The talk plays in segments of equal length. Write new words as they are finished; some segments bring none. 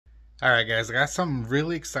All right, guys, I got something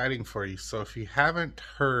really exciting for you. So, if you haven't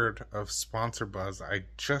heard of Sponsor Buzz, I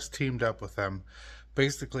just teamed up with them.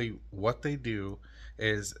 Basically, what they do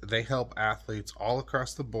is they help athletes all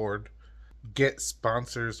across the board get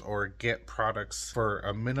sponsors or get products for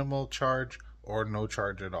a minimal charge or no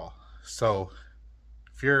charge at all. So,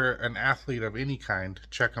 if you're an athlete of any kind,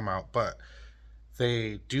 check them out. But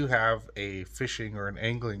they do have a fishing or an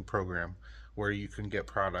angling program where you can get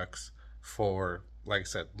products for, like I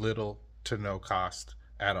said, little to no cost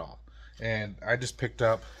at all. And I just picked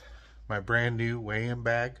up my brand new weigh-in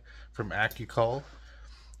bag from AccuCull.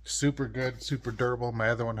 Super good, super durable. My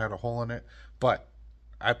other one had a hole in it, but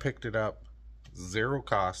I picked it up zero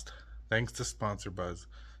cost thanks to Sponsor Buzz.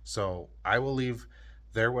 So I will leave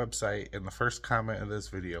their website in the first comment of this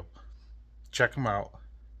video. Check them out,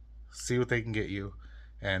 see what they can get you,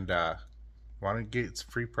 and want to get some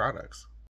free products.